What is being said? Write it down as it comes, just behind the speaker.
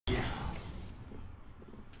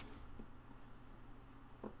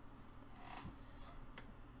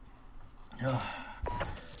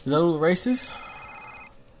Is that all the races?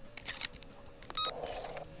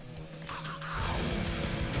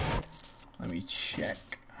 Let me check.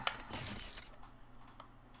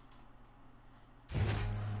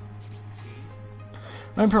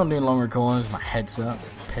 The only problem doing long recordings is my headset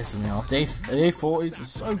pissing me off. The A40s are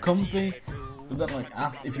so comfy, but then like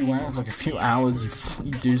if you wear it for like a few hours,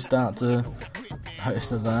 you do start to notice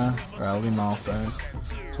they're there. Right, that'll be milestones.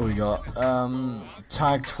 That's what we got.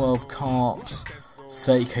 Tag 12 Carps,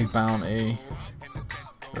 30k bounty.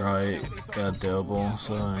 Right, they're doable.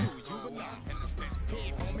 So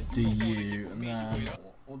do you, and then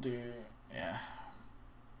we'll do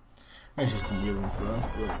I just do you first,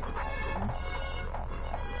 but.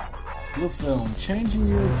 Blue film, changing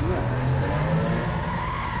your address.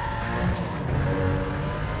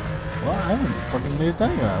 Well, I haven't fucking moved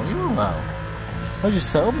anywhere. What are you about? I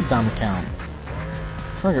just set up a damn account.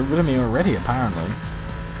 It's trying to get rid of me already, apparently.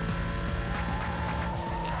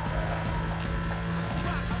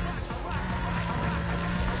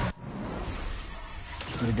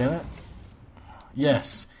 Did I get it?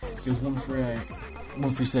 Yes. It was 138.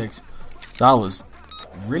 136. That was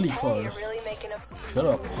really close. Shut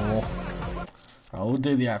up, whore. Right, we'll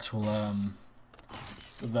do the actual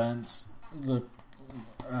events, the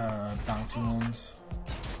bounty ones.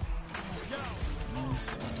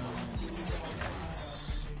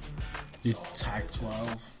 Do tag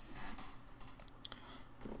 12.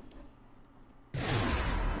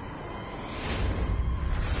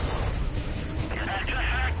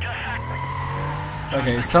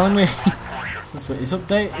 Okay, it's telling me. It's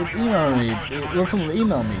emailing me. It will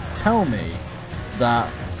email me to tell me that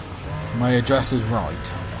my address is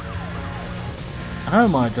right. I know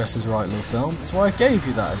my address is right, little film. That's why I gave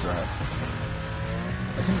you that address.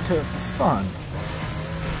 I didn't do it for fun.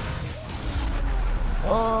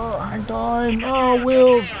 Oh, hang time. Oh,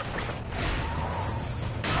 wheels.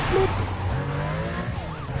 Bloop.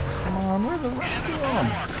 Come on, where are the rest of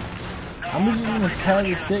them? I'm just gonna tear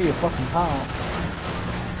this city a fucking apart.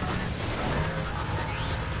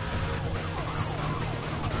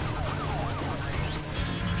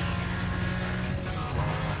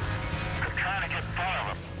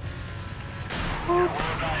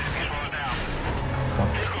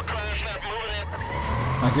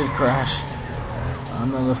 I did crash.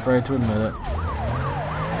 I'm not afraid to admit it.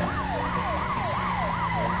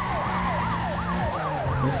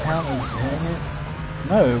 This count as hitting it?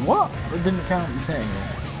 No, what? It didn't count as hitting it.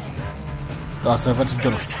 Oh, so I've actually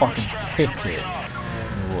got to fucking hit it. In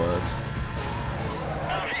a word.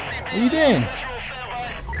 What are you doing?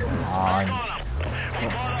 Come on.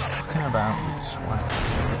 Stop fucking about, you swat.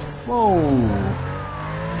 Whoa.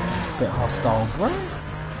 Bit hostile, bro. What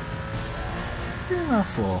are you doing that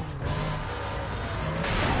for?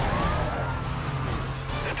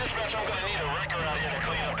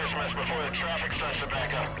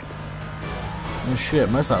 Oh shit,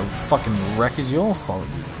 most of that fucking wreck is your fault,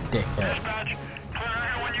 you dickhead. Dispatch, clear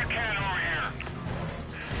everyone you can over here.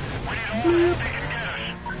 We need all the help you can get us.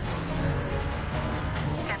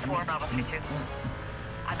 10-4, Bravo 32.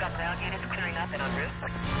 I've got ground units clearing up and en route.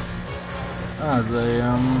 Ah, there's a,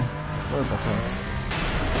 roadblock here.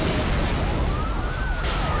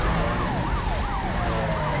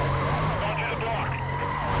 Go to the block.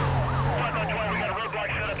 112, we got a roadblock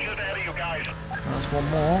set up just ahead of you guys. That's one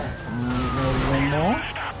more. There's one more.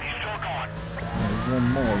 Stop, he's still going. There's one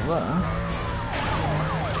more there.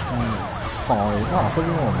 5. Oh, I thought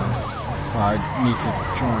you were one. I need to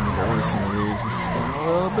try and get rid of some of these. It's getting a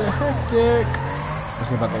little bit hectic. Let's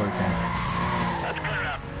go back the way we came. That's cleared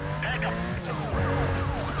up. Take him.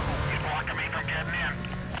 He's blocking me from getting in.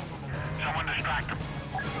 Someone distract him.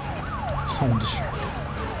 Someone distracted.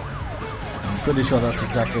 I'm pretty sure that's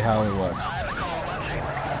exactly how it works.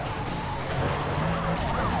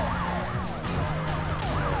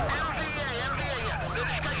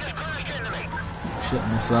 Shit, I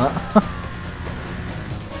missed that.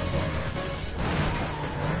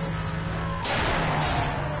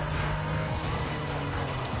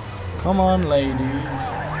 Come on, ladies.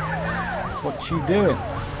 What you doing?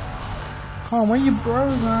 Come on, where your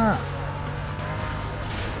bros at?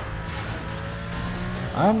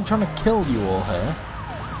 I'm trying to kill you all here.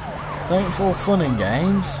 It ain't for fun and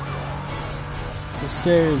games. It's a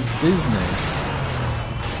serious business.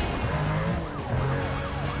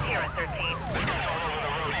 Here at 13. This guy's all over the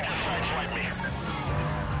road, he just sideswiped me.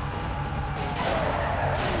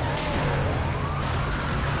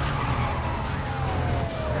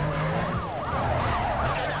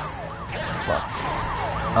 Fuck.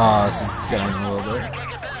 Ah, this is getting a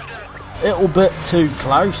little bit too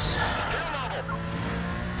close.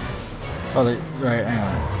 Oh, right, hang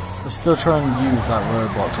on. We're still trying to use that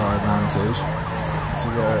roadblock to our advantage to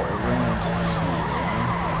go around here.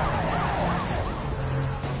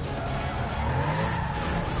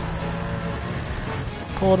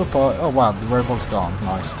 Porta potty. Oh wow, the roadblock's gone.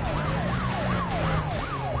 Nice.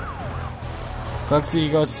 Glad to see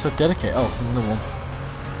you guys are so dedicated. Oh, there's another one.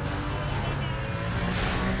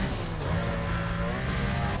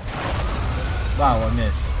 Wow, I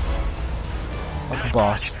missed. Like a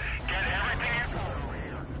boss.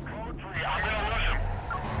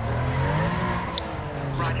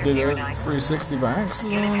 Just did a 360 by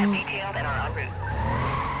accident.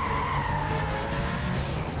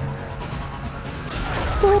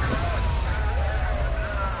 Boop.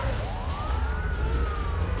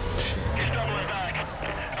 Shit.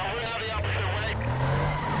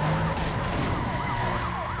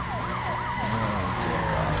 Oh dear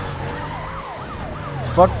God.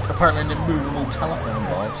 Fuck, apparently an immovable telephone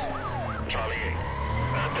box.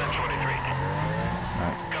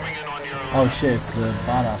 Oh shit, it's the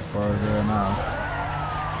badass bros there now.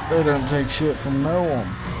 They don't take shit from no one.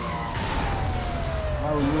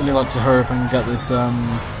 I would really like to hurry up and get this 12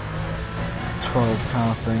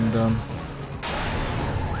 car thing done.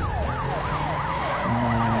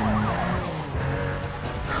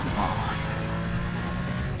 Come on.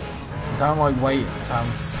 I don't like wait until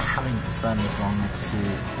I'm having to spend this long in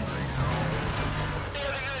pursuit.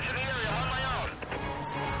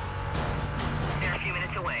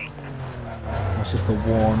 That's just the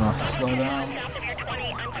warn us to slow down.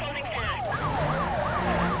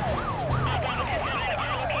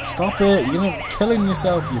 Stop it! You're killing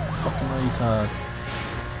yourself, you fucking retard.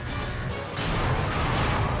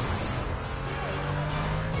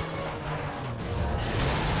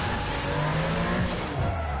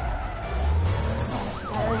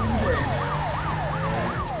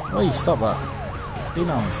 Oh, you stop that. Be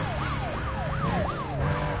nice.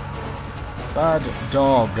 Bad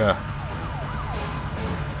dog.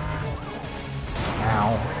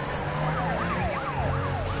 Ow.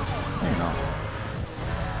 No, you're not.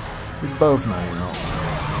 We both know you're not.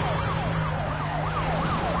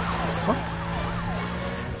 Fuck.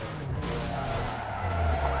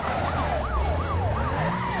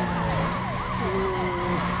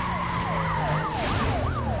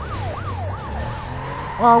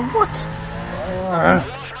 Oh, what?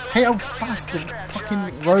 Hey, how fast the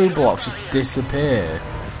fucking roadblocks just disappear.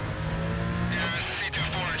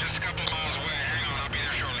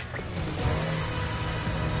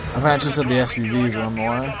 I think I just said the SUVs were on the way.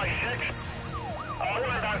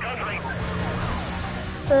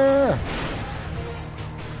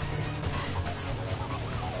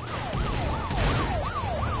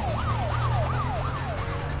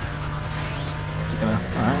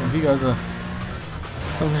 Alright, if you guys are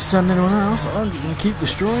going to send anyone else, I'm just going to keep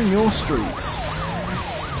destroying your streets.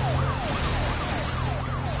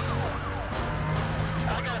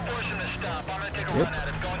 Yep.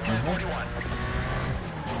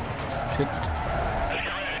 Shit.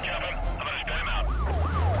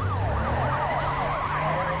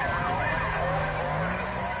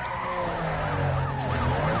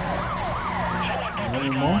 Any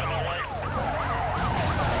more?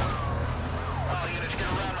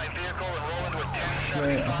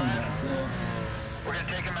 Shit, I think that's it. We're gonna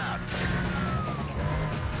take him out.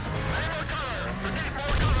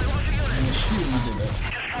 I'm assuming I did it.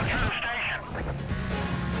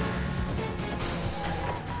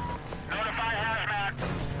 Notify hazmat.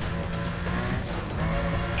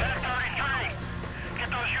 1033. Get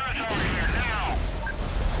those units over here now.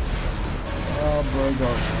 Oh, bro,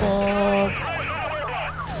 got fucked.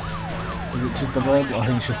 Is it just the roadblock? I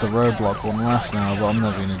think it's just the roadblock one left now, but I'm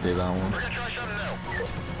never going to do that one.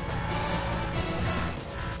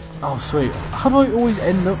 Oh, sweet. How do I always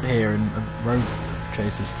end up here in road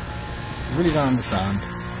chases? I really don't understand.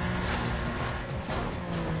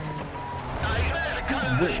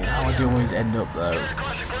 It's weird how I do always end up though.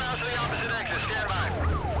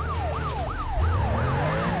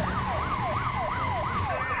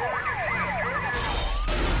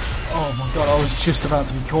 Oh my god, I was just about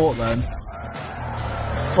to be caught then.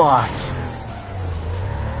 Fuck.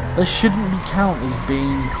 This shouldn't be counted as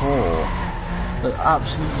being caught. That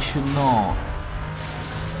absolutely should not.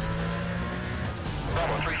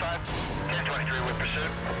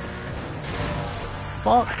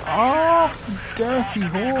 Fuck off, you dirty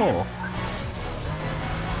whore.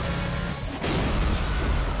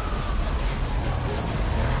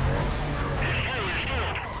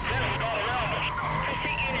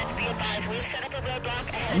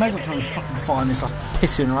 I may as well try and fucking find this last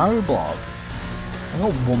pissing roadblock. I've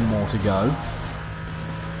got one more to go.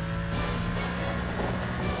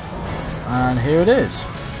 And here it is.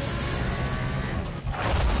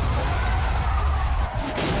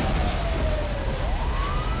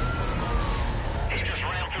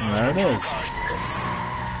 There it is.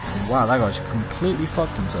 Wow, that guy's completely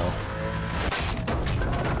fucked himself.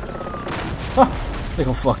 Ah! They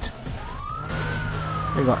got fucked.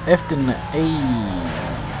 They got effed in the A.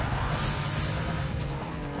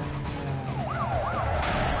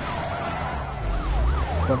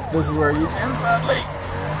 Fuck, this is where you end badly.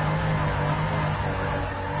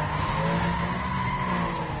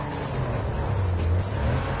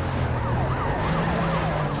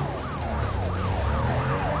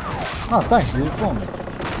 Oh, thanks, you did it for me.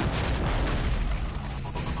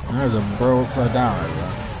 And there's a bro upside down over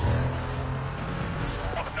there.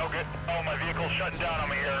 No good. Oh, my vehicle's shutting down on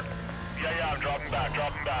me here. Yeah, I'm dropping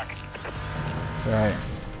back. Right.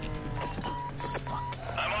 Fuck.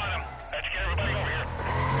 I'm on him. Let's get everybody over here.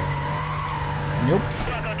 Nope.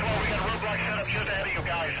 Bravo 12, we got a roadblock set up just ahead of you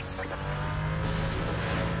guys.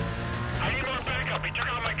 I need more backup. He took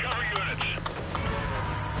out my cover units.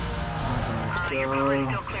 Your cover is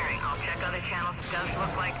still clearing. I'll check other channels. It does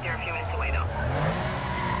look like they're a few minutes away, though.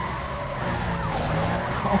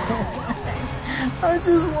 I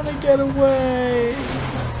just want to get away.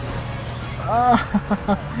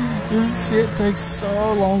 This shit takes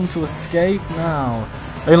so long to escape now.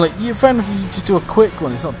 I mean, like, you found if you just do a quick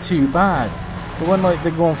one, it's not too bad. But when like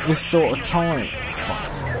they're going for this sort of time, fuck.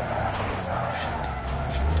 Oh shit.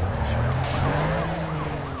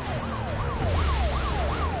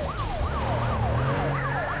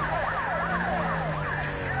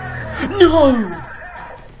 No!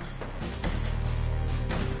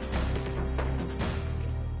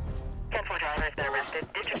 10-4 driver has been arrested.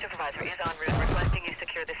 District supervisor is en route requesting you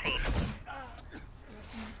secure the scene.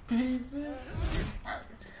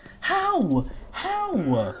 How?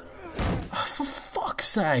 How? For fuck's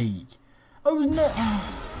sake! I was not.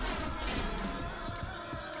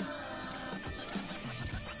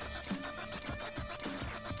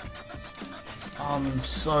 I'm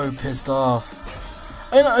so pissed off.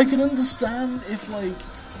 And I can understand if like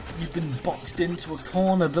you've been boxed into a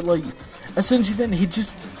corner, but like essentially then he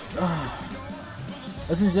just.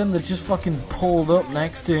 Essentially then they just fucking pulled up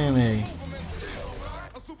next to me.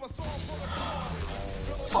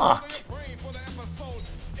 Fuck!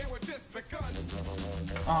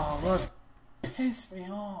 Oh, that's pissed me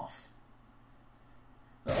off.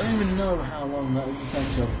 I don't even know how long that was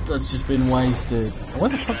essentially. That's just been wasted. Where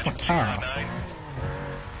the fuck's my car? I'm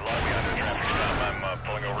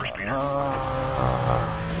pulling over speed.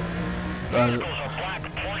 Right.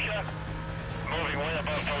 Moving way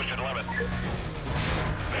above posted limit.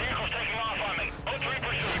 Vehicle's taking off on me. 03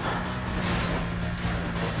 pursuit.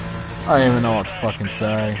 I don't even know what to fucking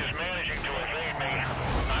say. Is managing to evade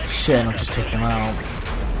me. Shit, I just took him out.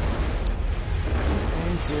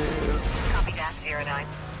 Copy that, 09.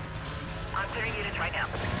 I'm clearing units right now.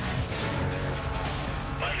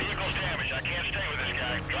 My vehicle's damaged. I can't stay with this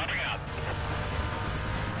guy. Dropping out.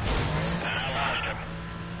 And I lost him.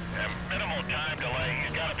 Minimal time delay.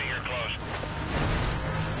 He's got to be here close.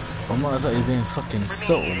 I'm not exactly being fucking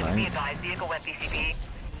subtle, Remaining units be mate. advised. Vehicle west BCP.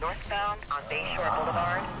 Northbound on Bayshore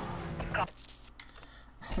Boulevard.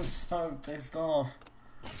 I'm so pissed off.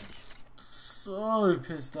 So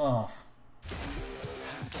pissed off.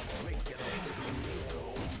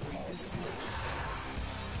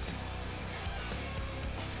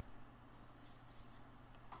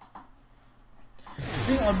 I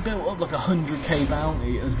think I built up like 100k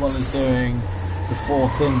bounty as well as doing the 4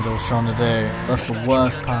 things I was trying to do. That's the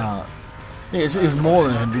worst part. Yeah, it was more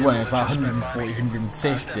than 100, wasn't it? It was about 140,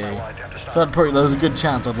 150. So I'd probably, there was a good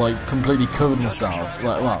chance I'd like completely covered myself.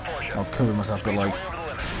 Like, well, not covered myself, but like,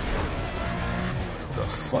 the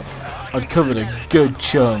fuck? I'd covered a good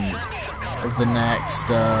chunk of the next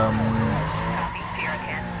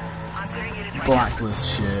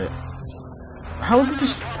blacklist shit. How is it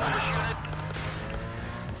just?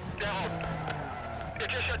 It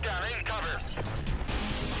just shut down. I need cover.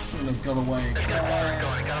 They've got away. Got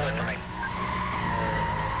away from me.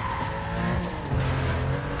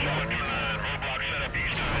 Roadblock set up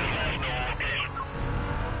east of his last known location.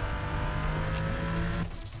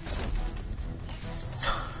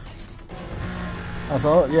 That's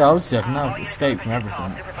all. Yeah, obviously I can now escape from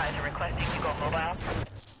everything. Supervisor requesting you go mobile.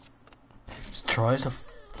 Just try us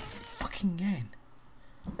fucking again.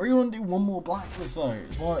 Or you want to do one more blacklist though?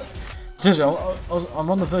 It's like, I'm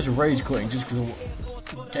on the verge of rage quitting just because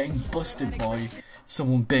I'm getting busted by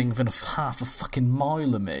someone being within half a fucking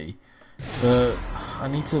mile of me. But I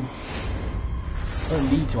need to. I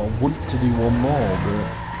don't need to. I want to do one more, but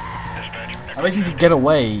I basically need to get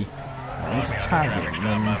away. I need to tag it and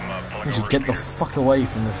then I need to get the fuck away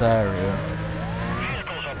from this area.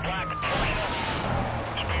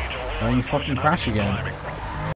 Don't you fucking crash again.